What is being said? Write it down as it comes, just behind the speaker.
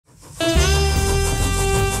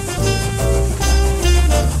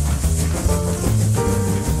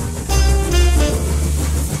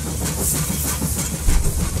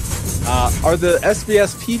are the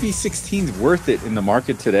SBS PB16s worth it in the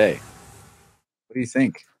market today? What do you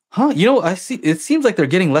think? Huh? You know, I see. It seems like they're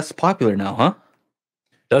getting less popular now, huh?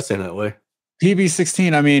 Does seem that way.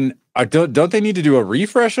 PB16. I mean, don't they need to do a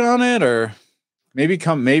refresh on it, or maybe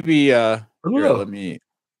here, let me.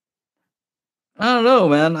 I don't know,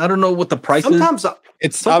 man. I don't know what the price is. Sometimes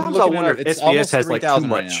I wonder if SBS has like too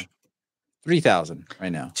much. 3,000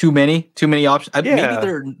 right now. Too many options.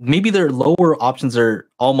 Maybe their lower options are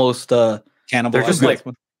almost cannibal.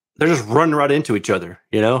 They're just running right into each other,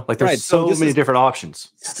 you know? Like there's so many different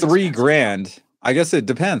options. $3,000. I guess it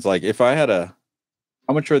depends. Like if I had how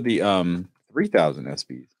much are the 3,000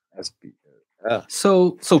 SBs?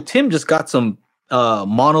 So Tim just got some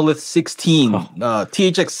Monolith 16 THX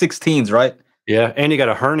 16s, right? Yeah, and he got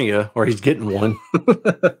a hernia, or he's getting one.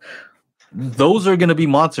 Those are going to be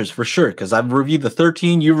monsters for sure, because I've reviewed the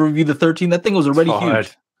 13, you reviewed the 13. That thing was already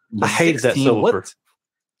huge. I hated that subwoofer.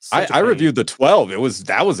 I reviewed the 12.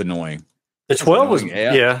 That was annoying. The 12 was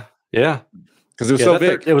yeah, because it was so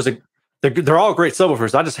big. They're all great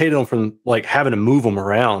subwoofers. I just hated them from like having to move them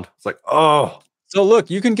around. It's like, oh. So look,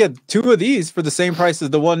 you can get 2 of these for the same price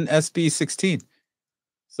as the one SB16.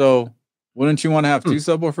 So wouldn't you want to have 2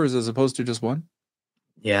 subwoofers as opposed to just one?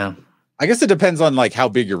 Yeah. I guess it depends on like how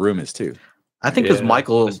big your room is too. I think because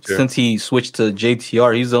Michael, since he switched to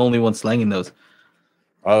JTR, he's the only one slanging those.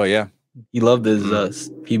 Oh yeah, he loved his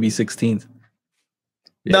PB16s.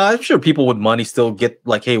 Yeah. No, I'm sure people with money still get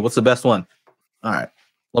like, hey, what's the best one? All right,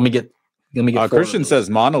 let me get. Christian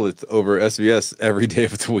says Monolith over SBS every day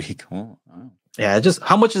of the week. Oh, wow. Yeah, just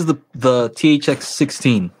how much is the THX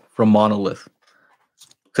 16 from Monolith?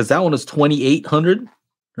 Because that one is 2,800,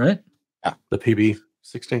 right? Yeah, the PB.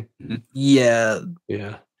 16. Mm-hmm. Yeah.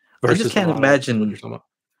 I just can't imagine.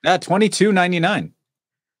 Yeah, $22.99.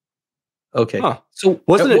 Okay. Huh. So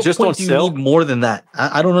wasn't it just on sale? You need more than that?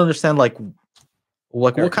 I don't understand. Like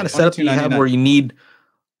what kind of setup do you have where you need?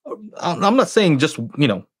 I'm not saying just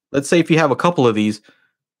let's say if you have a couple of these.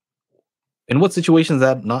 In what situation is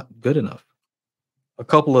that not good enough? A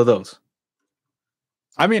couple of those.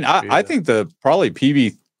 I mean, I think probably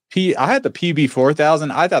I had the PB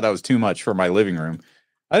 4000. I thought that was too much for my living room.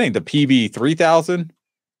 I think the PB 3000.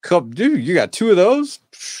 Dude, you got 2 of those?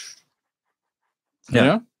 You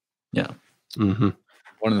know? Yeah. Mm-hmm.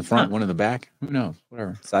 One in the front, one in the back. Who knows?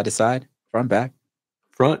 Whatever. Side to side, front, back.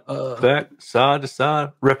 Front, back, side to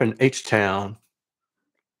side. Repping H-Town.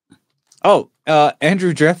 Oh,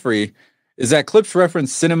 Andrew Jeffrey. Is that Clips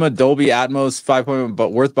reference Cinema Dolby Atmos 5.1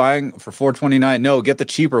 but worth buying for $429? No, get the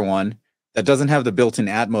cheaper one that doesn't have the built-in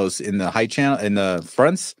Atmos in the high channel in the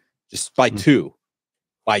fronts. Just buy 2.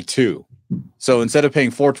 Buy 2. So instead of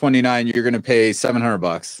paying $429, you're going to pay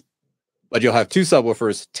 $700, but you'll have 2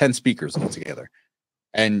 subwoofers, 10 speakers altogether,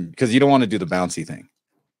 and because you don't want to do the bouncy thing.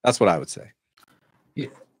 That's what I would say. Yeah.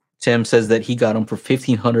 Tim says that he got them for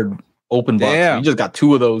 $1,500 open box. Damn. He just got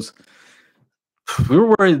 2 of those. We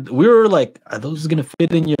were worried. We were like, are those going to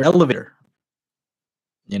fit in your elevator?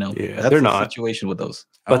 You know, yeah, that's they're the not situation with those.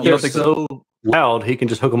 But they're so loud, he can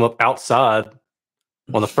just hook them up outside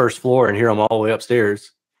on the first floor and hear them all the way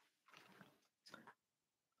upstairs.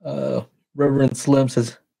 Reverend Slim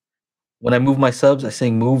says, when I move my subs, I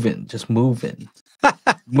sing moving, just moving,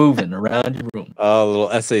 moving around your room. Oh, a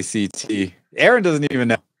little SACT. Aaron doesn't even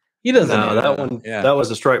know. He doesn't know that one. Yeah. That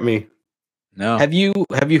was a strike me. No. Have you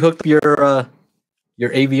hooked your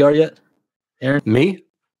AVR yet, Aaron? Me?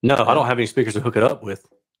 No, I don't have any speakers to hook it up with.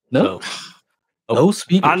 No. So. No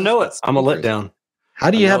speakers. I know it. I'm a letdown.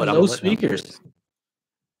 How do you have no speakers?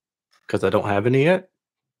 Because I don't have any yet.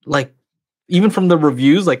 Like, even from the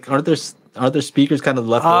reviews, like aren't there speakers kind of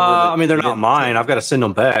left over? I mean, they're not mine. I've got to send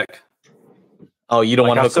them back. Oh, you don't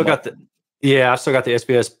want to hook them up? I still got the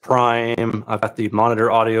SBS Prime. I've got the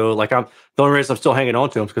monitor audio. Like the only reason I'm still hanging on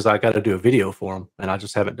to them is because I got to do a video for them, and I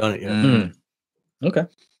just haven't done it yet. Mm. Okay.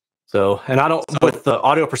 So, and I don't with the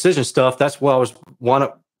audio precision stuff. That's what I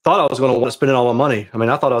thought I was going to want to spend all my money. I mean,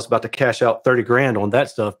 I thought I was about to cash out $30,000 on that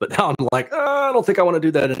stuff, but now I'm like, I don't think I want to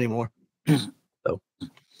do that anymore.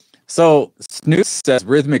 So Snooze says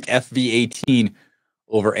Rythmik FV18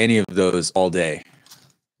 over any of those all day.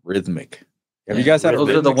 Rythmik. Have you guys had those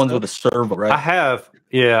are the ones with the servo, right? I have.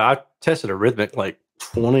 Yeah, I tested a Rythmik like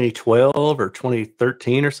 2012 or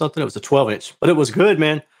 2013 or something. It was a 12-inch, but it was good,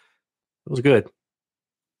 man. It was good.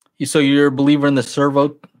 So you're a believer in the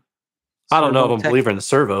servo? I don't know if I'm a believer in the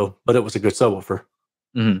servo, but it was a good subwoofer.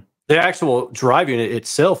 Mm-hmm. The actual drive unit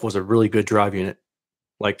itself was a really good drive unit.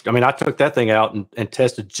 Like, I mean, I took that thing out and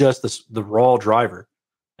tested just the raw driver,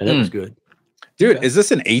 and it was good. Dude, is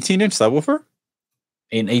this an 18-inch subwoofer?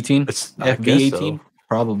 An 18? It's FV18? So.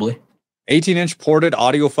 Probably. 18-inch ported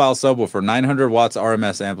audiophile subwoofer, 900 watts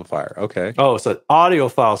RMS amplifier. Okay. Oh, it's an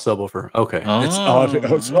audiophile subwoofer. Okay. It's audiophile.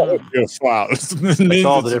 Makes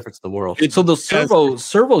all the difference in the world. So the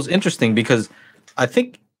servo's interesting because I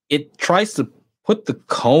think it tries to put the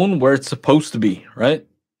cone where it's supposed to be, right?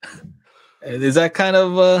 Is that kind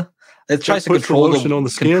of it tries to control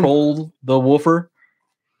the woofer?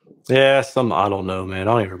 Yeah, I don't know, man.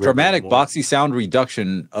 I don't even remember. Dramatic boxy sound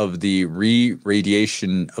reduction of the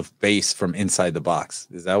re-radiation of bass from inside the box.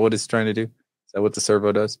 Is that what it's trying to do? Is that what the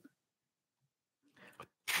servo does?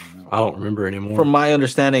 I don't remember anymore. From my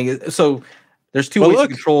understanding, so there's two ways to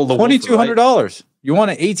control the $2,200. Right? You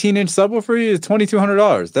want an 18-inch subwoofer? It's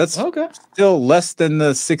 $2,200. That's still less than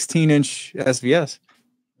the 16-inch SVS.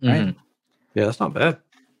 Right? Mm-hmm. Yeah, that's not bad.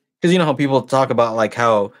 Because you know how people talk about like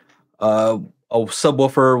how a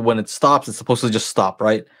subwoofer, when it stops, it's supposed to just stop,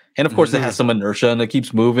 right? And of course, it has some inertia and it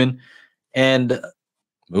keeps moving. And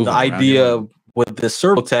the idea with this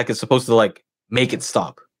servo tech is supposed to like make it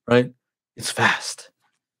stop, right? It's fast,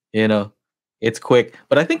 you know, it's quick.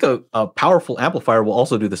 But I think a powerful amplifier will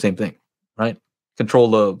also do the same thing, right? Control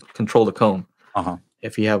the cone.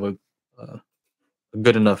 If you have a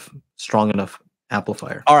good enough, strong enough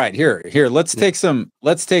amplifier. All right, here. Let's take some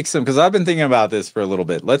because I've been thinking about this for a little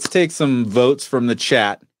bit. Let's take some votes from the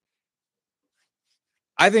chat.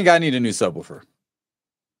 I think I need a new subwoofer.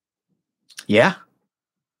 Yeah.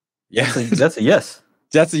 That's a yes.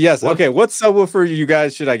 That's a yes. Okay, what subwoofer you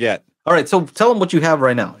guys should I get? All right, so tell them what you have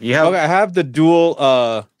right now. You have I have the dual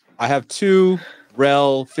I have two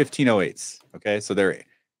Rel 1508s. Okay, so they're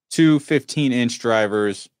two 15-inch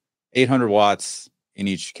drivers, 800 watts in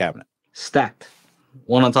each cabinet. Stacked.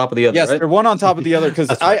 One on top of the other. Yes, right? they're one on top of the other because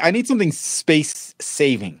I need something space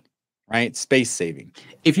saving, right? Space saving.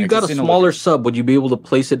 If you got a smaller sub, would you be able to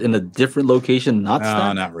place it in a different location? No,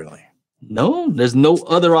 not really. No, there's no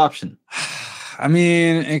other option. I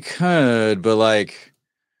mean, it could, but like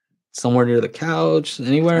somewhere near the couch,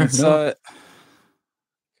 anywhere. No.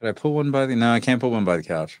 Could I put one by the? No, I can't put one by the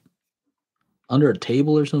couch. Under a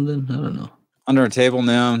table or something? I don't know. Under a table?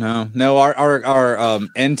 No. Our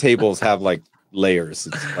end tables have like layers.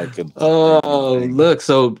 It's like look.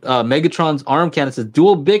 So Megatron's arm cannon says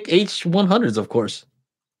dual BIC H100s, of course.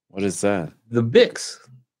 What is that? The BICs,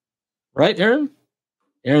 right, Aaron?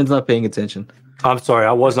 Aaron's not paying attention. I'm sorry,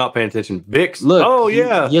 I was not paying attention. BICs. Look, he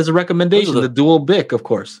has a recommendation. The dual BIC, of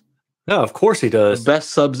course. No, of course he does. The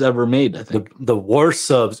best subs ever made, I think. The worst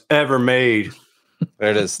subs ever made.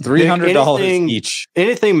 There it is. $300 each.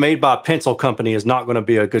 Anything made by a pencil company is not going to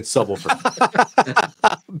be a good subwoofer.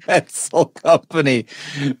 Pencil company.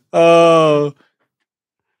 Oh,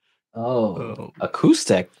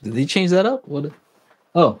 acoustic. Did he change that up? What?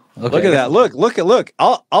 Oh, okay. Look at that. Look.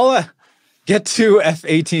 I'll get to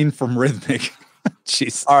F18 from Rythmik.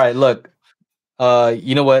 Jeez. All right, look.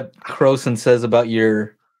 You know what Croson says about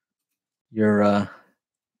your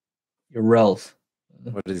Rels?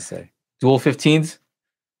 What did he say? Dual 15s.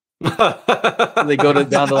 They go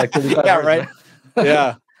down to like 35. Yeah, right.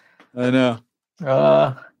 Yeah, I know.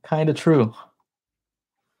 Kind of true.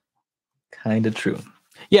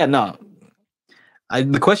 Yeah, no.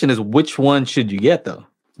 The question is, which one should you get, though?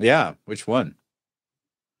 Yeah, which one?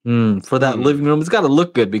 For that living room, it's got to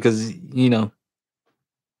look good because you know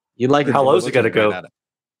you like it. How low does it got to go?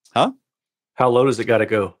 Huh? How low does it got to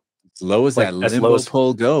go? As low as that limbo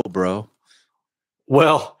pole go, bro.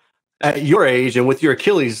 Well, at your age and with your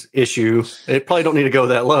Achilles issue, it probably don't need to go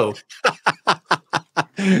that low.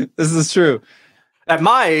 This is true. At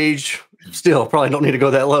my age, still probably don't need to go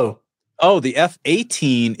that low. Oh, the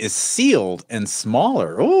F18 is sealed and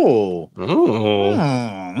smaller. Oh,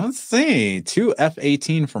 let's see. Two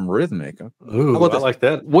F18 from Rythmik. Ooh, I like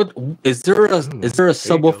that. What is there a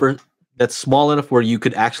subwoofer that's small enough where you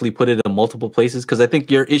could actually put it in multiple places? Because I think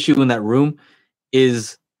your issue in that room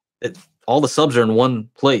is that all the subs are in one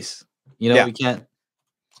place. You know, we can't.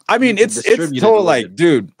 I mean, it's total like,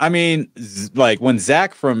 dude. I mean, like when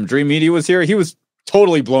Zach from Dream Media was here, he was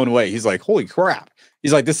totally blown away. He's like, "Holy crap!"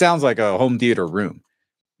 He's like, "This sounds like a home theater room."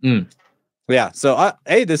 Yeah. So,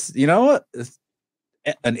 hey, this, you know what?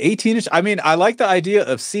 An 18-inch. I mean, I like the idea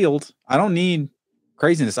of sealed. I don't need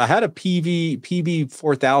craziness. I had a PB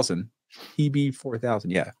 4000.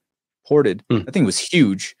 Yeah, ported. That thing was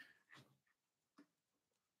huge.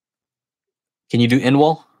 Can you do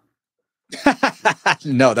in-wall?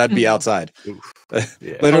 No, that'd be outside.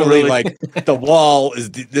 Literally, like the wall is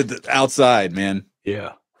the outside, man.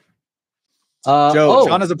 Yeah. Joe,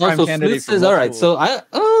 John is a prime candidate. Says, all right, so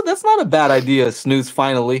that's not a bad idea, Snooze.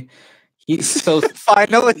 Finally,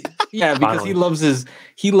 finally, yeah, because he loves his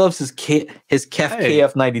KF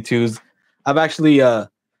 92s. I've actually I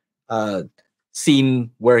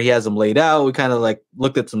seen where he has them laid out. We kind of like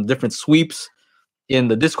looked at some different sweeps in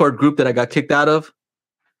the Discord group that I got kicked out of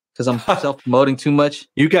because I'm self-promoting too much.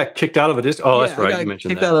 You got kicked out of a Discord? Oh, yeah, that's right. You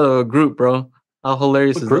mentioned kicked out of a group, bro. How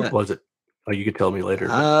hilarious what is group that? was it? Oh, you could tell me later.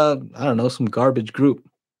 I don't know, some garbage group.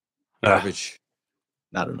 Garbage.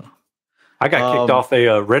 I don't know. I got kicked off a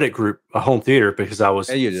Reddit group, a home theater, because I was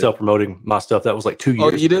self-promoting my stuff. That was like 2 years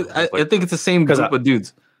ago. You did? I think it's the same group of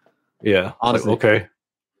dudes. Yeah. Honestly. Like, okay.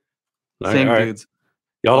 Same dudes.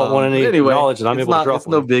 Y'all don't want any knowledge, and I'm able to drop it's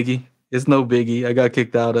no biggie. It's no biggie. I got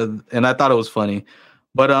kicked out of, and I thought it was funny.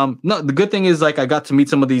 But no, the good thing is like I got to meet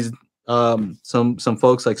some of these some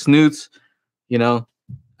folks like Snoots, you know,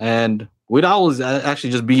 and we'd always actually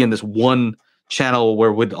just be in this one channel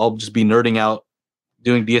where we'd all just be nerding out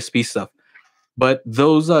doing DSP stuff. But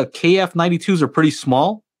those KF92s are pretty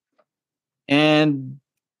small, and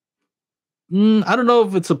I don't know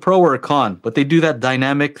if it's a pro or a con, but they do that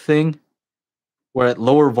dynamic thing where at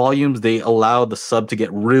lower volumes they allow the sub to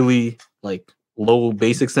get really like low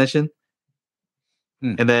bass extension,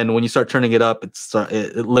 and then when you start turning it up,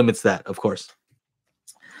 it limits that, of course.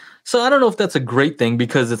 So I don't know if that's a great thing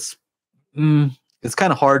because it's kind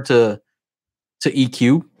of hard to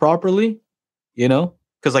EQ properly, you know.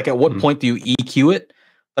 Because like, at what point do you EQ it?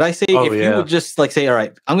 But I say you would just like say, all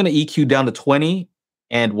right, I'm going to EQ down to 20,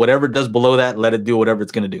 and whatever it does below that, let it do whatever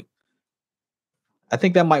it's going to do. I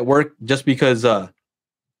think that might work just because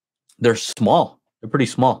they're small. They're pretty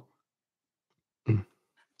small.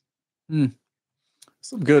 Some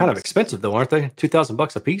good. Kind of expensive though, aren't they?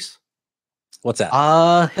 $2,000 a piece. What's that?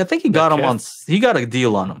 I think he got them on. He got a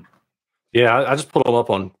deal on them. Yeah, I just pulled them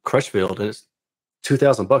up on Crushfield, and it's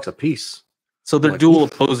 $2,000 a piece. So they're dual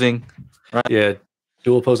opposing, right? Yeah,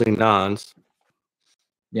 dual opposing nons.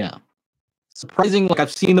 Yeah. Surprising, like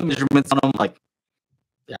I've seen the measurements on them. Like,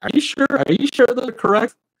 are you sure? Are you sure they're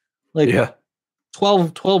correct? Like,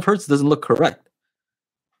 12 hertz doesn't look correct,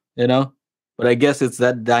 you know. But I guess it's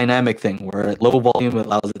that dynamic thing where at low volume it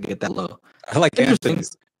allows it to get that low. I like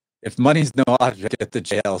Anthony's. If money's no object, get the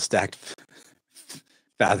JL stacked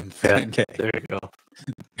Fathom. Okay, there you go.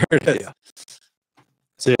 There it is. Yeah.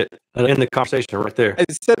 That's it. In the conversation right there. I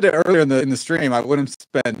said it earlier in the stream. I wouldn't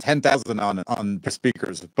spend $10,000 on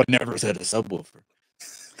speakers, but never said a subwoofer.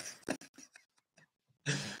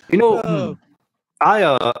 You know,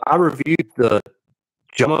 I reviewed the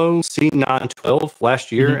Jumbo C912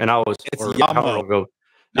 last year, and I was ago.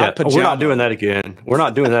 Yeah, we're not doing that again. We're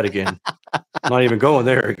not doing that again. I'm not even going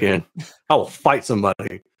there again. I will fight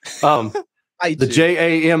somebody. The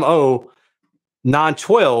JAMO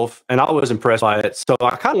 912, and I was impressed by it. So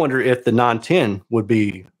I kind of wonder if the 910 would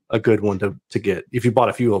be a good one to get if you bought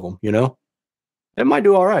a few of them. You know, it might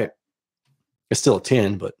do all right. It's still a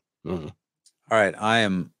 10, but all right. I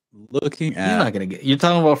am looking at. You're not gonna get. You're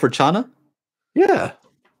talking about for Channa? Yeah.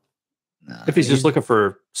 Nah, if he's just looking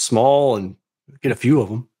for small and get a few of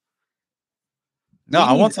them. No,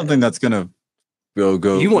 I want something that's gonna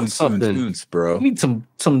go. You want something, tunes, bro? We need some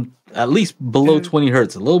at least below 20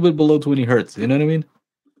 hertz, a little bit below 20 hertz. You know what I mean?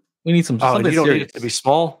 We need something. You don't serious. need it to be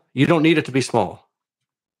small. You don't need it to be small.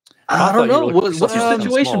 I don't know. What's your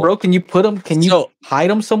situation, bro? Can you put them? Can you hide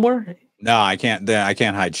them somewhere? No, I can't. I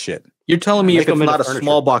can't hide shit. You're telling me if it's not a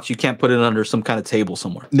small box, you can't put it under some kind of table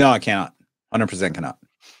somewhere? No, I cannot. 100% cannot.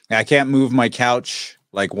 I can't move my couch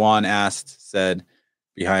like Juan said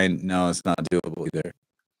behind. No, it's not doable either.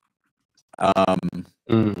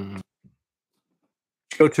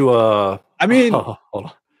 Go to I mean, hold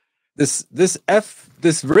on. This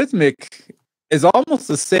Rythmik is almost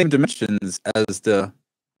the same dimensions as the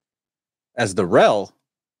Rel.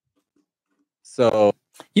 So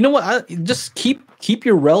you know what? Just keep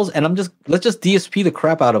your Rels, and let's just DSP the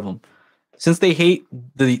crap out of them. Since they hate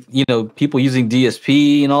the people using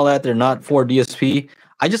DSP and all that, they're not for DSP.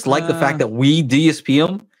 I just like the fact that we DSP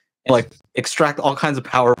them and like extract all kinds of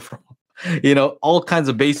power from all kinds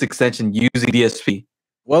of bass extension using DSP.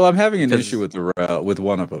 Well, I'm having an issue with with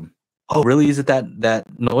one of them. Oh, really? Is it that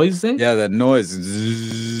noise thing? Yeah, that noise.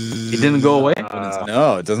 It didn't go away?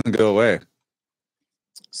 No, it doesn't go away.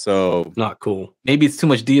 So not cool. Maybe it's too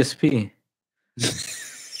much DSP.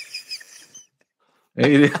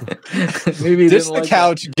 Maybe ditch the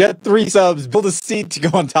couch, get 3 subs, build a seat to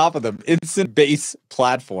go on top of them. Instant bass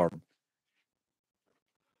platform.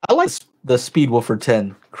 I like the Speedwoofer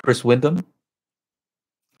 10, Chris Wyndham.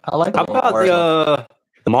 I like. How about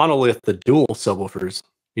the Monolith, the dual subwoofers?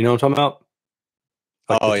 You know what I'm talking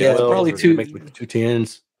about? Like yeah, probably two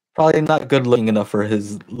 210s. Probably not good looking enough for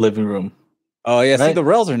his living room. Oh yeah, see the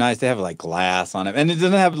rails are nice. They have like glass on it, and it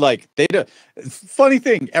doesn't have like they do. Funny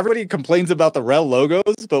thing, everybody complains about the rail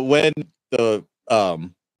logos, but when the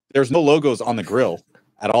there's no logos on the grill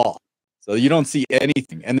at all. So you don't see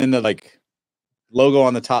anything. And then the like logo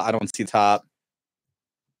on the top, I don't see the top.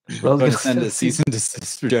 Bro, I'm going to send a cease and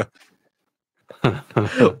desist video.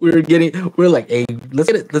 We're like, hey,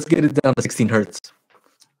 let's get it down to 16 hertz.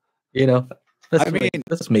 You know,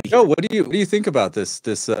 let's make Joe, what do you think about this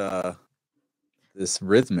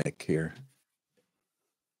Rythmik here?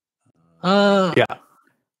 Yeah,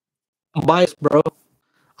 I'm biased, bro.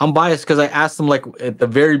 I'm biased because I asked them like at the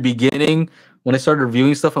very beginning when I started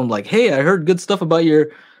reviewing stuff. I'm like, hey, I heard good stuff about your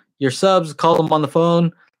subs. Call them on the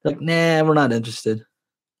phone. They're like, nah, we're not interested.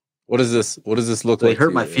 What does this look like? They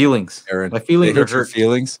hurt my feelings. Aaron. My feelings hurt your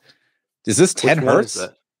feelings. Is this 10 hertz?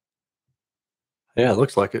 Yeah, it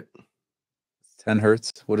looks like it. 10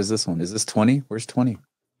 hertz. What is this one? Is this 20? Where's 20?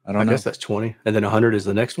 I don't know. I guess that's 20. And then 100 is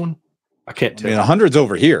the next one. I can't tell. I mean, 100's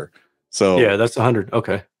over here. So yeah, that's 100.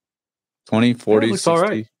 Okay. 20, 40, looks 60. all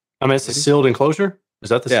right. I mean, it's a sealed enclosure. Is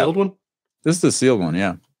that the sealed one? This is the sealed one,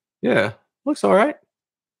 yeah. Yeah. Looks all right.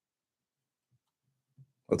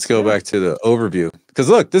 Let's go back to the overview. Because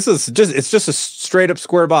look, it's just a straight up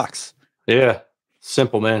square box. Yeah.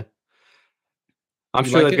 Simple, man. I'm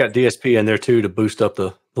sure they've got DSP in there too to boost up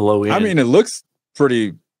the low end. I mean, it looks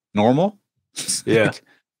pretty normal. Yeah.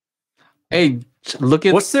 Hey,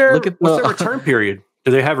 what's their return period?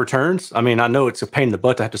 Do they have returns? I mean, I know it's a pain in the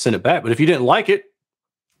butt to have to send it back, but if you didn't like it,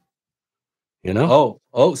 you know.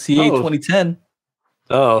 CA 2010.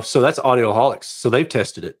 Oh, so that's Audioholics. So they've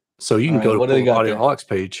tested it. So you can go to the Audioholics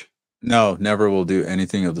page. No, never will do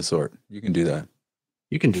anything of the sort. You can do that.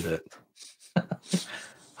 You can do that.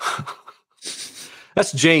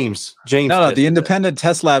 That's James. No, the independent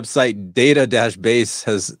test lab site Data-Base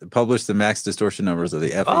has published the max distortion numbers of the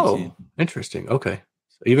F18. Oh, interesting. Okay.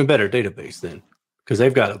 So even better database then. Because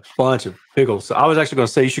they've got a bunch of pickles. So I was actually going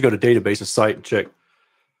to say you should go to Database's site and check.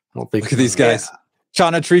 I don't think. Look at these guys. Yeah.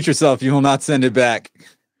 Channa, treat yourself. You will not send it back.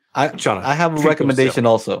 I have a recommendation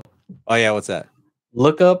also. Oh, yeah. What's that?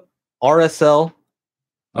 Look up RSL.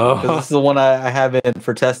 Because this is the one I have in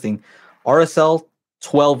for testing. RSL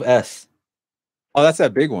 12S. Oh, that's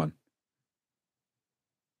that big one.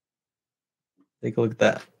 Take a look at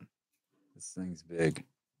that. This thing's big.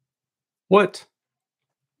 What?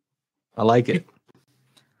 I like it.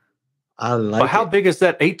 How big is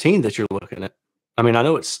that 18 that you're looking at? I mean, I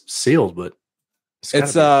know it's sealed, but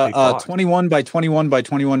it's 21 by 21 by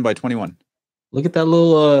 21 by 21. Look at that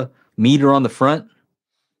little meter on the front.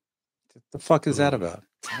 What the fuck is that about?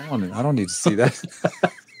 I don't need to see that.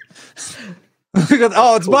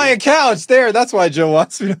 Oh, it's by a couch there. That's why Joe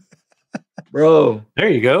wants me to. Bro, there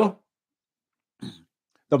you go.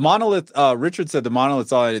 The Monolith. Richard said the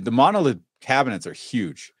Monolith cabinets are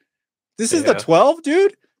huge. This is the 12,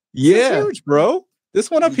 dude. Yeah, huge, bro.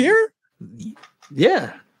 This one up here.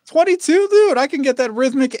 Yeah, 22, dude. I can get that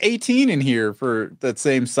Rythmik 18 in here for that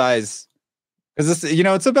same size. Because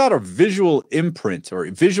it's about a visual imprint or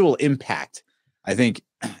visual impact. I think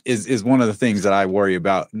is one of the things that I worry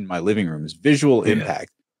about in my living room is visual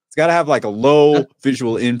impact. It's got to have like a low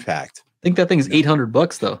visual impact. I think that thing's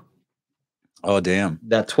 $800 though. Oh damn!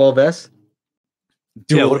 That 12S.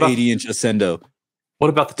 Dual 80-inch Ascendo. What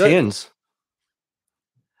about the 10s?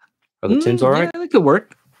 Are the 10s all right? Yeah, they could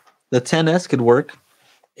work. The 10S could work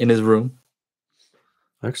in his room.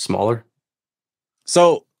 They're smaller.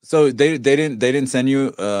 So they didn't send you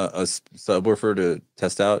a subwoofer to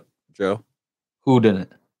test out, Joe? Who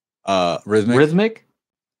didn't? Rythmik. Rythmik?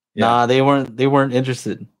 Yeah. Nah, they weren't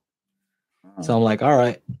interested. So I'm like, all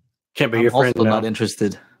right. Can't be your friend. I'm also not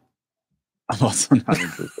interested. I'm also not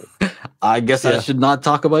interested. I guess I should not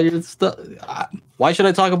talk about your stuff. Why should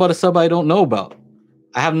I talk about a sub I don't know about?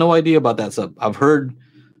 I have no idea about that sub. I've heard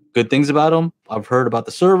good things about them. I've heard about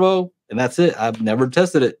the servo, and that's it. I've never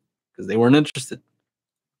tested it because they weren't interested.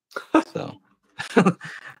 So,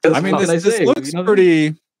 I mean, this looks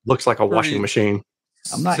pretty. Looks like a washing machine.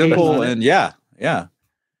 I'm not simple and yeah.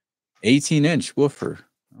 18-inch woofer.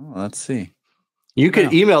 Oh, let's see. You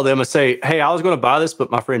could email them and say, "Hey, I was going to buy this,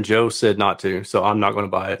 but my friend Joe said not to, so I'm not going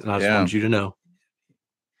to buy it." And I just wanted you to know.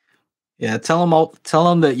 Yeah, tell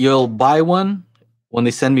them that you'll buy one when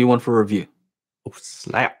they send me one for review. Oh,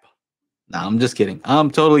 snap! Nah, I'm just kidding.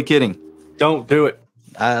 I'm totally kidding. Don't do it.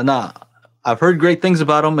 Nah, I've heard great things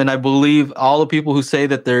about them, and I believe all the people who say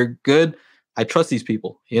that they're good. I trust these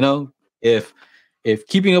people. You know, if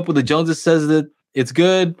Keeping Up with the Joneses says that it's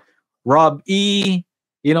good, Rob E,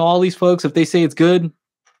 all these folks, if they say it's good,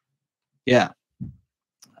 yeah,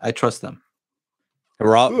 I trust them.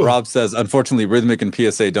 Rob says, unfortunately, Rythmik and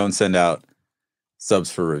PSA don't send out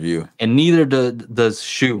subs for review, and neither does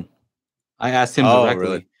Shu. I asked him directly,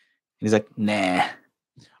 really? and he's like, "Nah."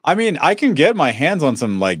 I mean, I can get my hands on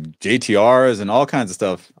some like JTRs and all kinds of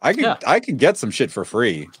stuff. I can get some shit for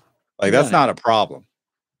free. Like that's not a problem.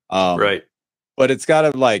 Right. But it's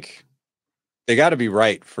gotta like they gotta be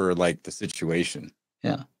right for like the situation.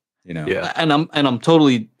 Yeah. You know. Yeah. And I'm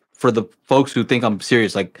totally for the folks who think I'm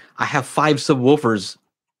serious. Like I have 5 subwoofers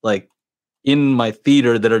like in my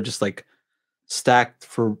theater that are just like stacked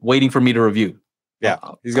for waiting for me to review. Yeah.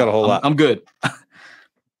 He's got a whole lot. I'm good.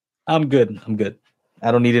 I'm good. I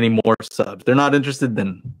don't need any more subs. They're not interested,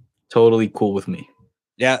 then totally cool with me.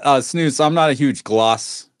 Yeah, Snooze, I'm not a huge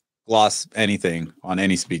gloss anything on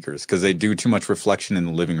any speakers because they do too much reflection in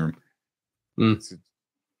the living room.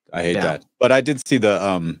 I hate that. But I did see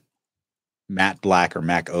the matte black or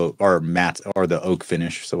matte oak or matte or the oak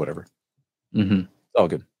finish, so whatever. Mm-hmm. It's all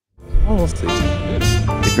good. Oh, we'll see.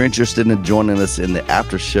 If you're interested in joining us in the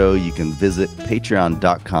after show, you can visit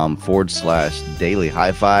patreon.com/daily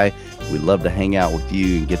HiFi. We'd love to hang out with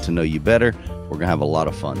you and get to know you better. We're going to have a lot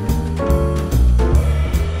of fun.